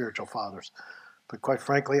about spiritual fathers. But quite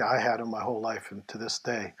frankly, I had them my whole life. And to this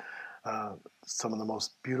day, some of the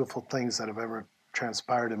most beautiful things that have ever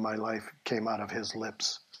transpired in my life came out of his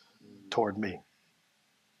lips toward me.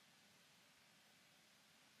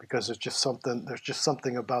 Because there's just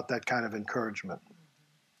something about that kind of encouragement.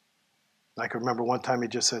 I can remember one time he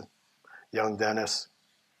just said, young Dennis,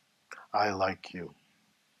 I like you.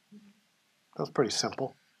 That was pretty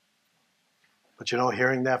simple. But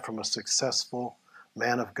hearing that from a successful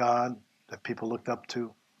man of God that people looked up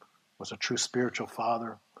to, was a true spiritual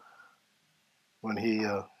father. When he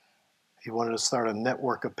wanted to start a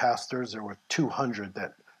network of pastors, there were 200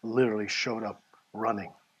 that literally showed up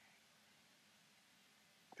running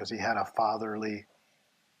because he had a fatherly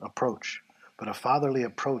approach. But a fatherly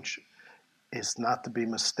approach is not to be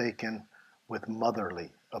mistaken with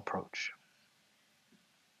motherly approach.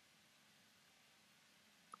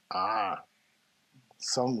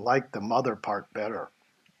 Some like the mother part better.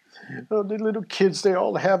 Oh, the little kids, they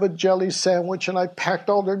all have a jelly sandwich, and I packed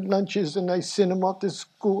all their lunches, and I sent them off to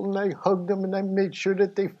school, and I hugged them, and I made sure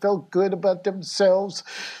that they felt good about themselves.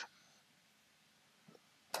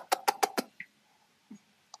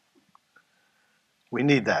 We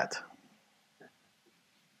need that.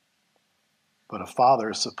 But a father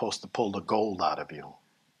is supposed to pull the gold out of you.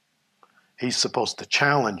 He's supposed to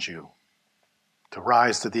challenge you to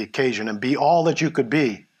rise to the occasion and be all that you could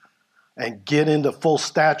be and get into full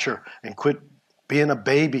stature and quit being a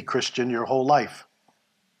baby Christian your whole life.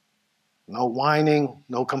 No whining,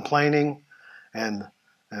 no complaining. And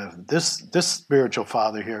this spiritual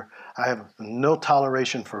father here, I have no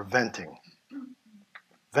toleration for venting.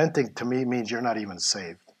 Venting to me means you're not even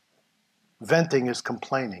saved. Venting is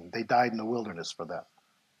complaining. They died in the wilderness for that.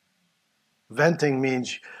 Venting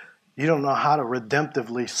means you don't know how to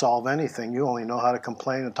redemptively solve anything. You only know how to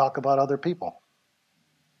complain and talk about other people.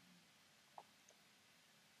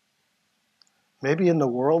 Maybe in the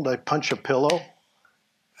world I punch a pillow,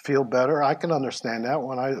 feel better. I can understand that.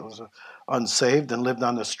 When I was unsaved and lived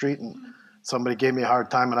on the street and somebody gave me a hard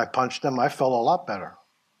time and I punched them, I felt a lot better.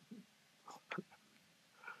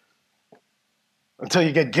 Until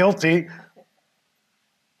you get guilty.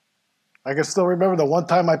 I can still remember the one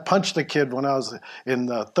time I punched a kid when I was in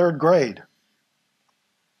the third grade.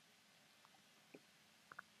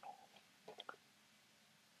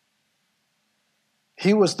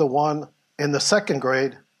 He was the one in the second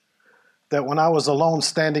grade that when I was alone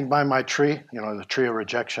standing by my tree, the tree of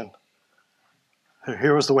rejection.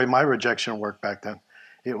 Here was the way my rejection worked back then.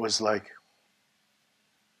 It was like,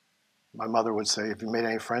 my mother would say, have you made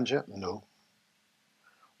any friends yet? No.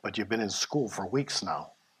 But you've been in school for weeks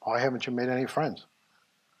now. Why haven't you made any friends?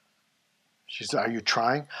 She said, are you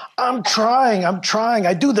trying? I'm trying.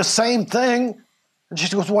 I do the same thing. And she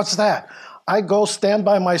goes, what's that? I go stand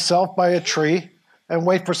by myself by a tree and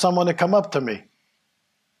wait for someone to come up to me.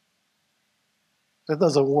 It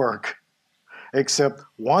doesn't work. Except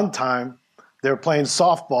one time they were playing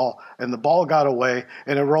softball and the ball got away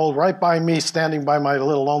and it rolled right by me standing by my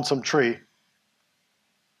little lonesome tree.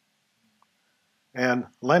 And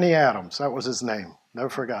Lenny Adams, that was his name, never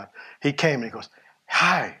forgot. He came and he goes,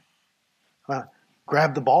 hi.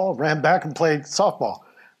 Grabbed the ball, ran back and played softball.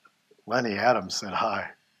 Lenny Adams said hi.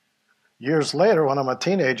 Years later, when I'm a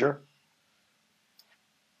teenager,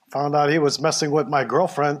 found out he was messing with my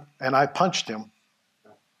girlfriend and I punched him.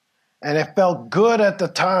 And it felt good at the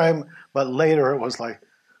time, but later it was like,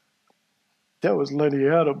 that was Lenny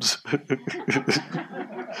Adams.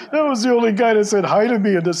 That was the only guy that said hi to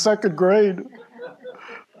me in the second grade.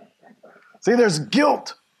 See, there's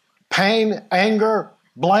guilt, pain, anger,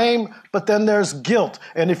 blame, but then there's guilt.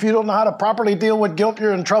 And if you don't know how to properly deal with guilt,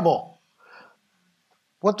 you're in trouble.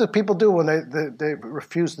 What do people do when they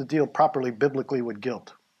refuse to deal properly biblically with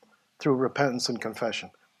guilt through repentance and confession?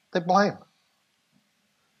 They blame.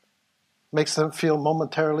 Makes them feel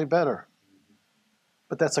momentarily better.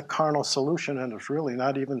 But that's a carnal solution, and it's really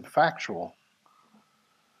not even factual.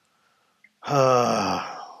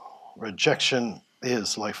 Rejection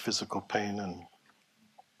is like physical pain, and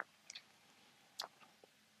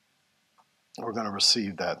we're going to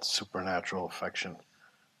receive that supernatural affection.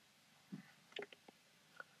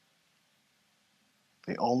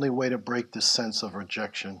 The only way to break this sense of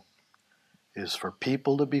rejection is for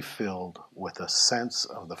people to be filled with a sense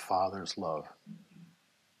of the Father's love.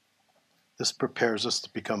 This prepares us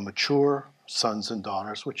to become mature, sons and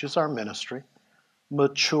daughters, which is our ministry,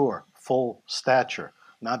 mature, full stature,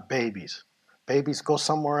 not babies. Babies, go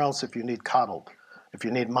somewhere else if you need coddled, if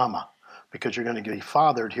you need mama, because you're going to be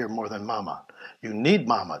fathered here more than mama. You need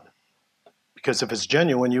mama, because if it's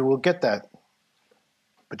genuine, you will get that.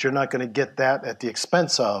 But you're not going to get that at the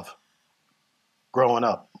expense of growing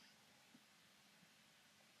up.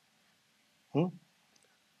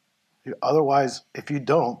 Otherwise, if you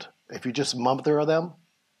just mother them,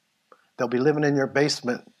 they'll be living in your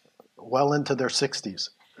basement well into their 60s.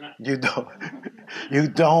 You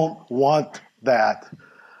don't want that.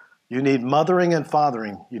 You need mothering and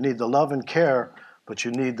fathering. You need the love and care, but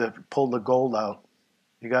you need to pull the gold out.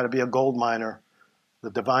 You got to be a gold miner. The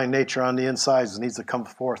divine nature on the insides needs to come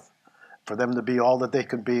forth for them to be all that they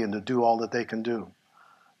can be and to do all that they can do.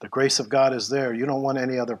 The grace of God is there. You don't want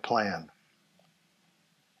any other plan.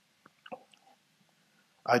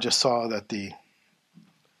 I just saw that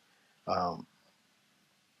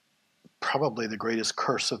probably the greatest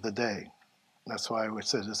curse of the day, that's why I would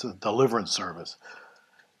say this is a deliverance service,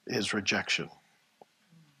 is rejection.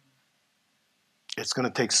 It's going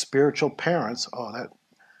to take spiritual parents.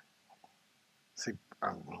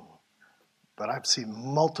 But I've seen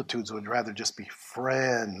multitudes who would rather just be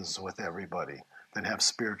friends with everybody than have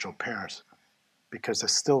spiritual parents, because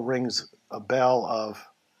it still rings a bell of,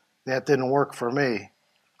 that didn't work for me.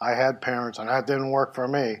 I had parents and that didn't work for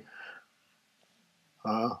me.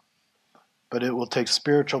 But it will take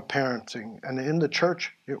spiritual parenting. And in the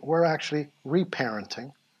church, we're actually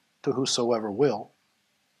reparenting to whosoever will.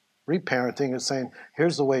 Reparenting is saying,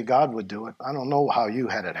 here's the way God would do it. I don't know how you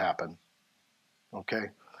had it happen. Okay?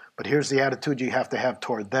 But here's the attitude you have to have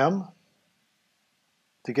toward them.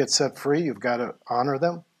 To get set free, you've got to honor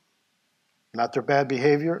them. Not their bad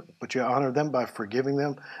behavior, but you honor them by forgiving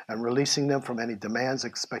them and releasing them from any demands,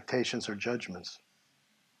 expectations, or judgments.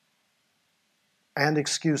 And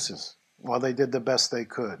excuses. Well, they did the best they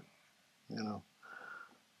could.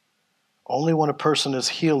 Only when a person is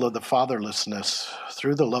healed of the fatherlessness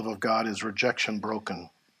through the love of God is rejection broken,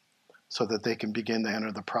 so that they can begin to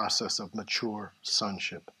enter the process of mature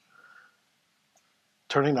sonship.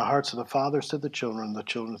 Turning the hearts of the fathers to the children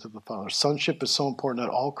to the fathers. Sonship is so important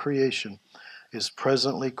that all creation is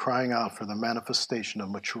presently crying out for the manifestation of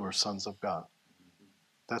mature sons of God.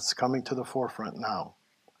 That's coming to the forefront now.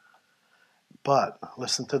 But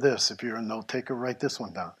listen to this. If you're a note taker, write this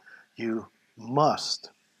one down. You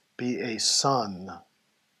must be a son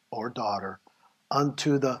or daughter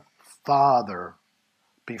unto the Father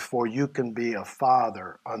before you can be a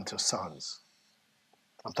father unto sons.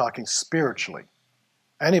 I'm talking spiritually.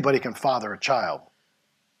 Anybody can father a child.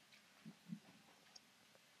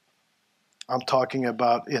 I'm talking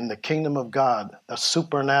about in the kingdom of God, a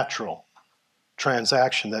supernatural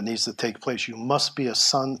transaction that needs to take place. You must be a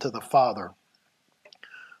son to the Father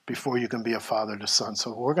before you can be a father to son.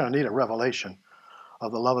 So we're going to need a revelation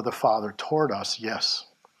of the love of the Father toward us, yes.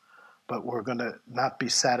 But we're going to not be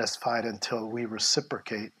satisfied until we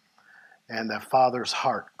reciprocate and that Father's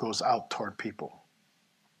heart goes out toward people.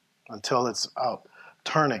 Until it's out.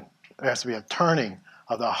 Turning. There has to be a turning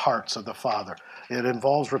of the hearts of the Father. It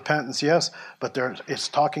involves repentance, yes, but it's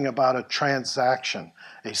talking about a transaction,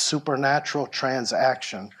 a supernatural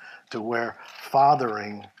transaction to where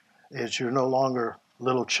fathering is you're no longer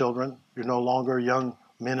little children, you're no longer young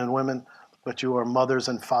men and women, but you are mothers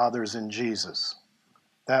and fathers in Jesus.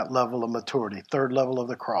 That level of maturity, third level of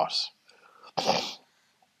the cross.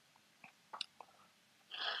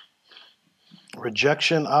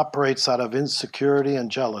 Rejection operates out of insecurity and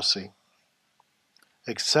jealousy.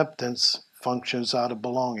 Acceptance functions out of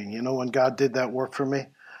belonging. You know, when God did that work for me,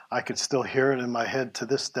 I could still hear it in my head to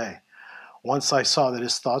this day. Once I saw that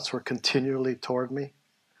his thoughts were continually toward me,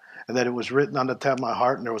 and that it was written on the tab of my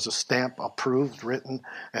heart, and there was a stamp, approved, written,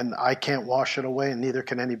 and I can't wash it away, and neither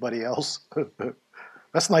can anybody else.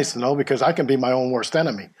 That's nice to know, because I can be my own worst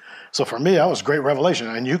enemy. So for me, that was great revelation,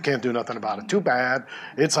 and you can't do nothing about it. Too bad.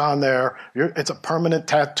 It's on there. It's a permanent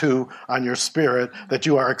tattoo on your spirit that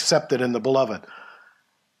you are accepted in the beloved.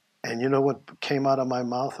 And you know what came out of my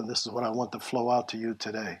mouth? And this is what I want to flow out to you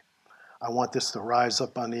today. I want this to rise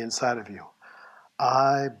up on the inside of you.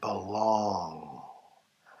 I belong.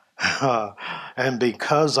 And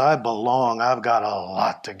because I belong, I've got a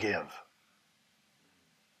lot to give.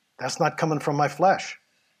 That's not coming from my flesh.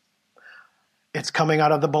 It's coming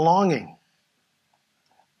out of the belonging.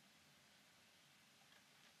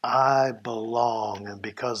 I belong, and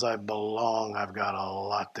because I belong, I've got a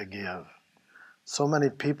lot to give. So many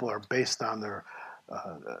people are based on their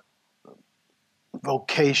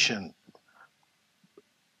vocation,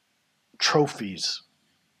 trophies,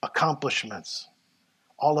 accomplishments,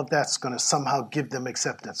 all of that's going to somehow give them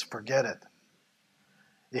acceptance. Forget it.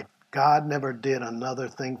 If God never did another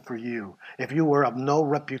thing for you, if you were of no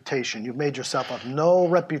reputation, you made yourself of no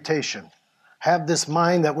reputation, have this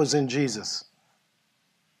mind that was in Jesus.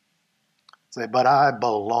 Say, but I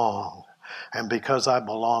belong. And because I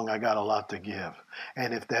belong, I got a lot to give.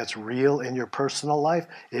 And if that's real in your personal life,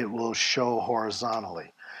 it will show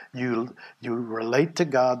horizontally. You relate to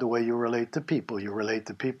God the way you relate to people. You relate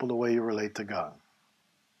to people the way you relate to God.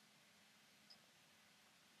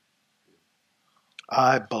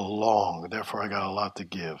 I belong, therefore I got a lot to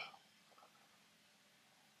give.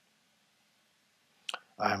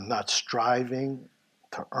 I am not striving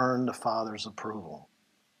to earn the Father's approval.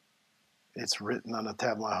 It's written on the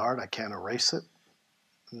tab of my heart. I can't erase it.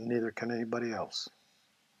 Neither can anybody else.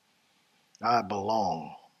 I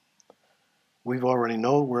belong. We've already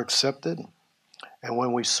know we're accepted. And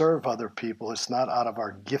when we serve other people, it's not out of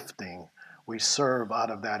our gifting. We serve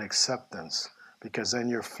out of that acceptance, because then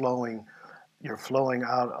you're flowing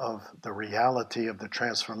out of the reality of the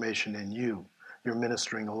transformation in you. You're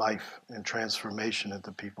ministering life and transformation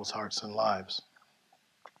into people's hearts and lives.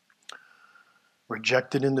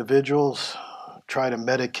 Rejected individuals try to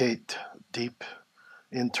medicate deep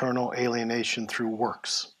internal alienation through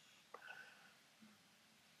works.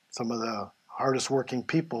 Some of the hardest working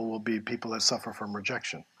people will be people that suffer from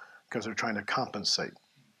rejection because they're trying to compensate.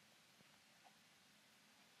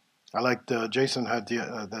 I liked Jason had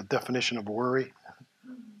the definition of worry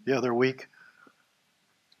the other week.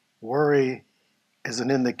 Worry is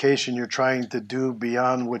an indication you're trying to do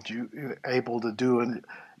beyond what you're able to do, and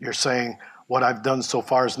you're saying, what I've done so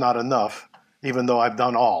far is not enough, even though I've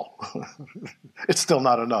done all. It's still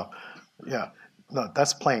not enough. Yeah, no,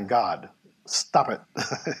 that's playing God. Stop it.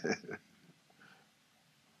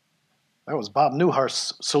 That was Bob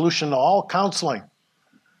Newhart's solution to all counseling.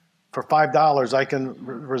 For $5, I can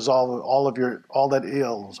resolve all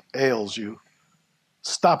that ails you.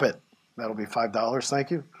 Stop it. That'll be $5.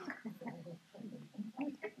 Thank you.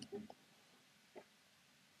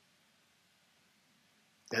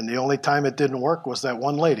 And the only time it didn't work was that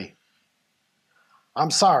one lady. I'm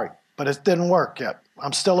sorry, but it didn't work yet.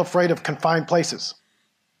 I'm still afraid of confined places.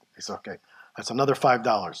 He said, okay, that's another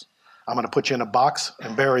 $5. I'm going to put you in a box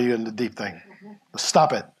and bury you in the deep thing.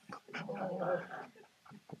 Stop it.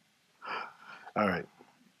 All right.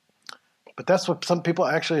 But that's what some people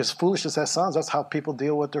actually, as foolish as that sounds, that's how people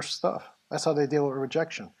deal with their stuff. That's how they deal with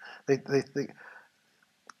rejection.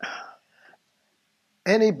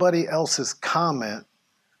 Anybody else's comment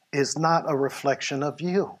is not a reflection of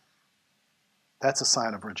you. That's a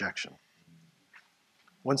sign of rejection.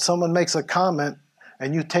 When someone makes a comment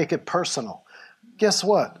and you take it personal, guess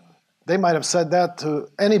what? They might have said that to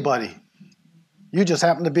anybody. You just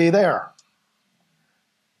happen to be there.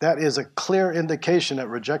 That is a clear indication that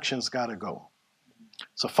rejection's got to go.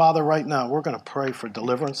 So, Father, right now, we're going to pray for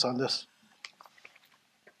deliverance on this.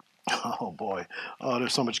 Oh, boy. Oh,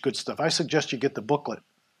 there's so much good stuff. I suggest you get the booklet.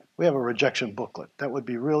 We have a rejection booklet. That would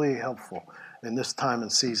be really helpful in this time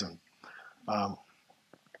and season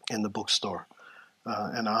in the bookstore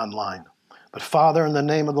and online. But, Father, in the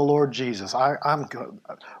name of the Lord Jesus,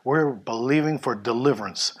 we're believing for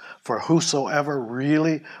deliverance for whosoever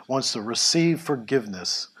really wants to receive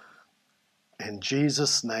forgiveness. In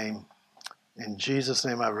Jesus' name,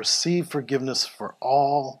 I receive forgiveness for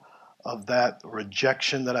all of that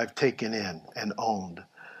rejection that I've taken in and owned.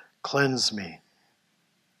 Cleanse me.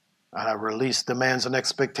 And I release demands and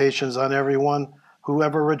expectations on everyone who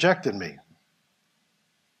ever rejected me.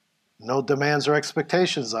 No demands or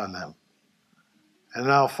expectations on them. And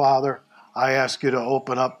now, Father, I ask you to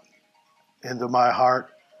open up into my heart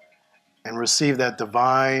and receive that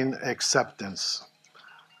divine acceptance.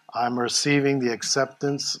 I'm receiving the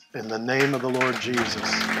acceptance in the name of the Lord Jesus.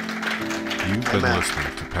 You've been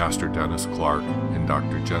listening to Pastor Dennis Clark and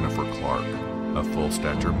Dr. Jennifer Clark of Full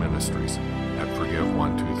Stature Ministries at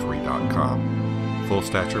Forgive123.com. Full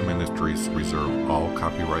Stature Ministries reserve all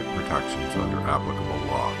copyright protections under applicable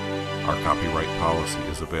law. Our copyright policy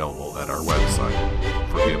is available at our website,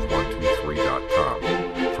 Forgive123.com.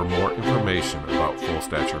 For more information about Full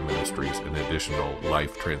Stature Ministries and additional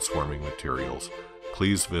life-transforming materials,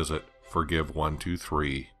 please visit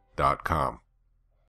Forgive123.com.